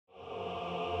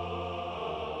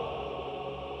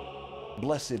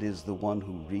Blessed is the one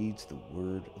who reads the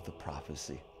word of the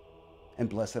prophecy, and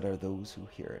blessed are those who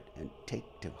hear it and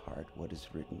take to heart what is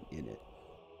written in it.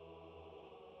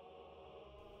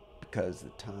 Because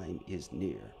the time is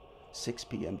near, 6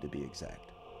 p.m. to be exact.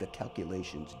 The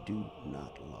calculations do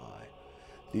not lie.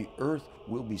 The earth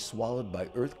will be swallowed by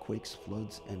earthquakes,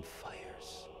 floods, and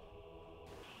fires.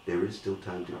 There is still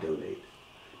time to donate.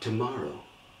 Tomorrow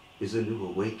is a new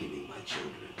awakening, my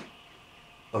children.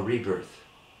 A rebirth.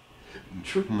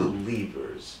 True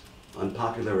believers,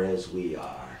 unpopular as we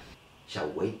are, shall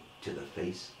wake to the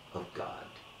face of God.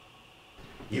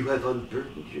 You have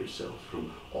unburdened yourself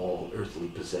from all earthly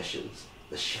possessions,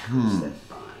 the shackles that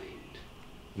bind.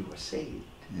 You are saved.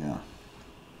 Yeah.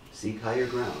 Seek higher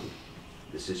ground.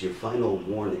 This is your final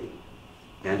warning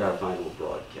and our final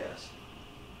broadcast.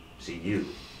 See you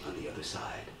on the other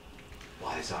side.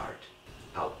 Wise Art,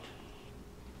 out.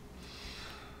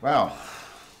 Wow.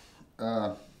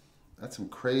 That's some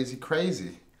crazy.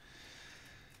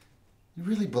 You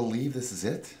really believe this is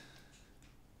it?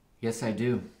 Yes, I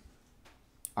do.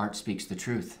 Art speaks the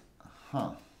truth.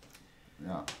 Huh.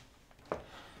 Yeah.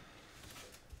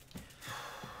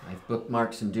 I've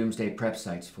bookmarked some doomsday prep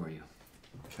sites for you.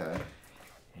 Okay.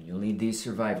 And you'll need these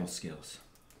survival skills.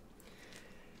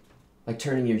 Like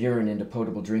turning your urine into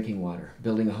potable drinking water,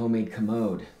 building a homemade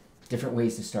commode, different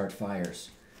ways to start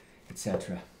fires,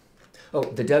 etc. Oh,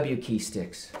 the W key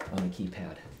sticks on the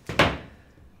keypad.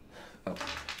 Oh,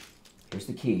 here's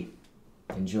the key.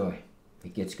 Enjoy.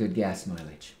 It gets good gas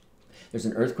mileage. There's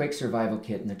an earthquake survival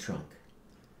kit in the trunk.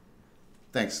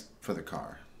 Thanks for the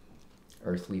car.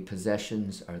 Earthly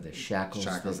possessions are the shackles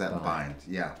that bind.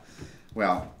 Yeah.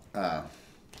 Well,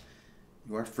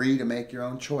 you are free to make your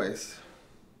own choice.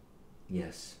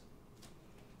 Yes.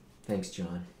 Thanks,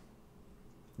 John.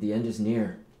 The end is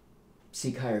near.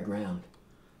 Seek higher ground.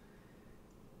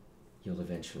 You'll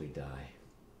eventually die.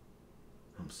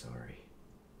 I'm sorry.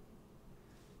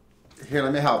 Here,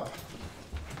 let me help.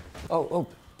 Oh,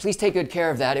 please take good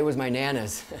care of that. It was my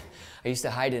Nana's. I used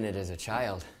to hide in it as a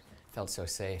child. Felt so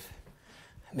safe.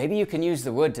 Maybe you can use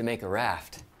the wood to make a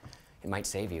raft. It might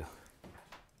save you.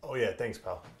 Oh yeah, thanks,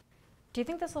 pal. Do you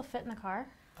think this will fit in the car?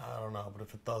 I don't know, but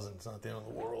if it doesn't, it's not the end of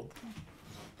the world.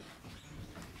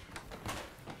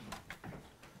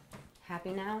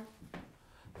 Happy now?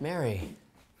 Mary,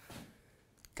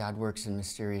 God works in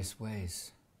mysterious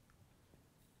ways.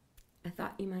 I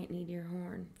thought you might need your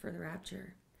horn for the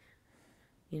rapture.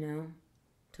 You know,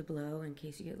 to blow in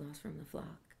case you get lost from the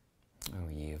flock. Oh,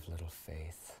 ye of little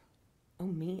faith. Oh,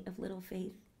 me of little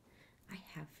faith? I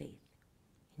have faith.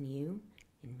 In you,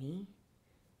 in me,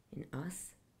 in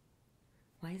us.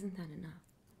 Why isn't that enough?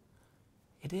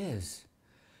 It is.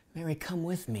 Mary, come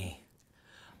with me.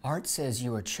 Art says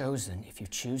you are chosen if you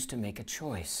choose to make a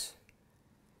choice.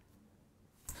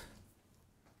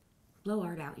 Blow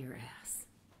Art out your ass.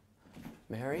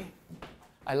 Mary,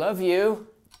 I love you.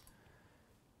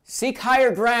 Seek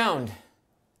higher ground.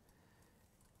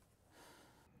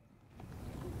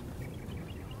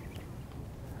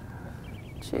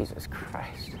 Jesus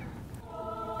Christ.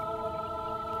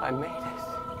 I made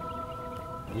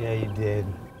it. Yeah, you did.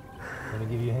 Want to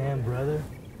give you a hand, brother?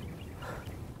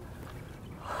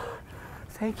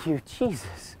 Thank you,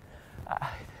 Jesus.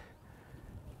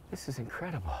 This is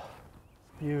incredible.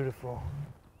 It's beautiful.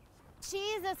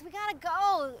 Jesus, we gotta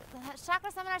go. The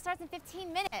chakra seminar starts in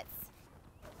 15 minutes.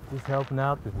 Just helping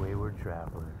out the wayward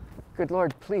traveler. Good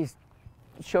Lord, please,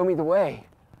 show me the way.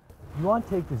 You want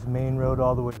to take this main road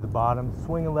all the way to the bottom,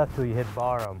 swing a left till you hit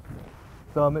Barham.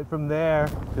 Thumb it from there,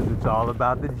 because it's all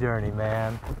about the journey,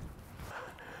 man.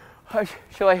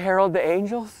 Shall I herald the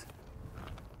angels?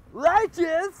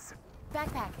 Righteous!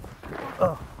 Backpack.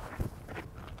 Oh.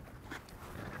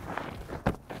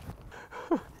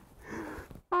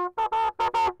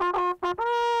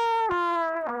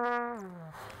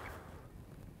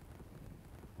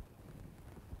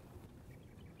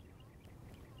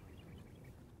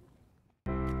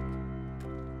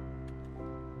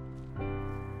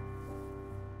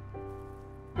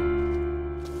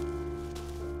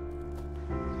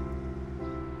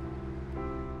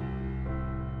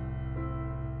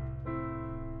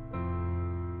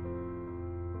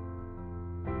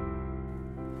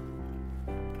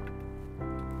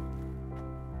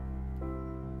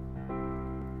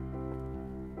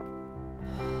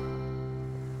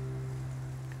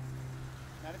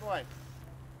 Boy.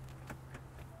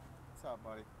 What's up,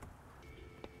 buddy?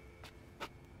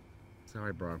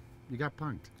 Sorry, bro. You got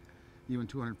punked. You and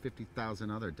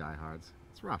 250,000 other diehards.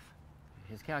 It's rough.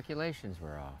 His calculations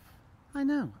were off. I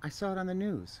know. I saw it on the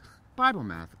news. Bible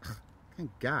math. Thank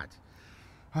God.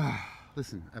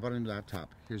 Listen, I bought a new laptop.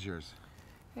 Here's yours.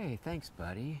 Hey, thanks,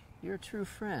 buddy. You're a true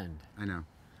friend. I know.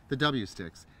 The W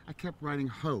sticks. I kept writing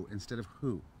ho instead of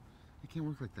who. I can't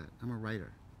work like that. I'm a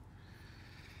writer.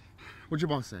 What'd your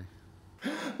boss say?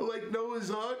 Like Noah's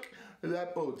Ark,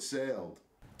 that boat sailed.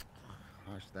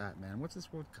 Gosh, that, man. What's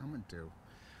this world coming to?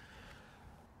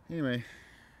 Anyway,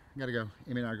 I gotta go.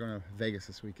 Amy and I are going to Vegas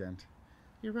this weekend.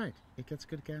 You're right. It gets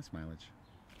good gas mileage.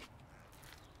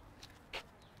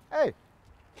 Hey!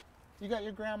 You got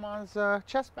your grandma's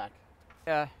chest back.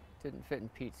 Yeah, didn't fit in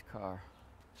Pete's car.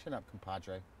 Chin up,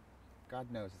 compadre.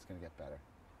 God knows it's gonna get better.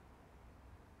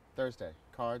 Thursday,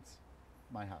 cards,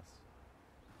 my house.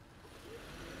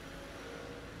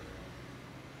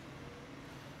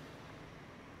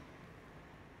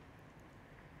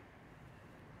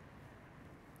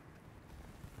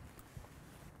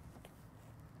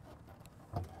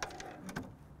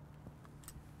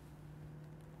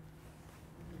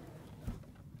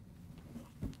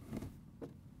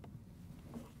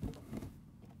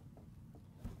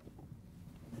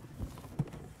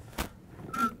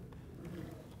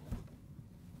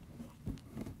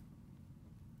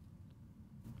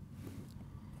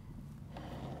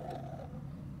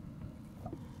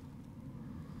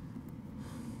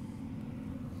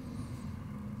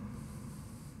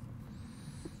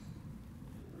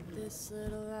 This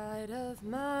little light of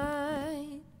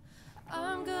mine,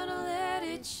 I'm gonna let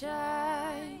it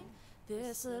shine.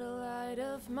 This little light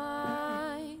of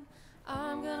mine,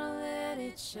 I'm gonna let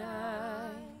it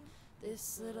shine.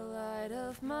 This little light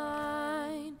of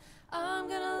mine, I'm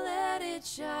gonna let it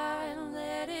shine,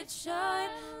 let it shine,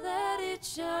 let it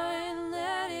shine,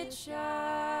 let it shine.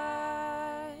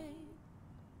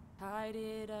 Hide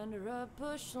it under a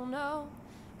bushel, no,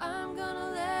 I'm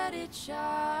gonna let it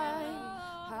shine.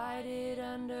 Hide it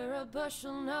under a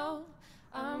bushel, no,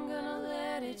 I'm gonna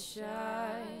let it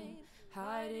shine.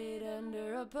 Hide it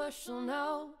under a bushel,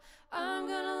 no, I'm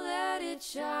gonna let it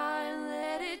shine,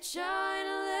 let it shine,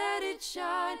 let it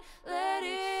shine, let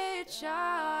it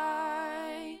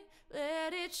shine,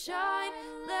 let it shine,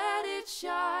 let it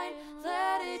shine,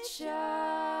 let it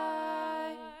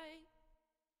shine.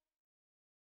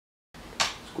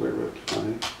 Square root of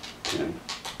 5, 10,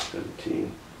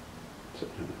 17,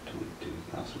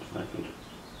 722,500.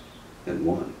 And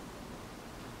 1.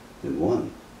 And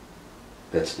 1.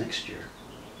 That's next year.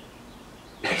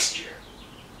 Next year.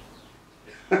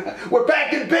 We're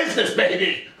back in business,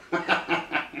 baby!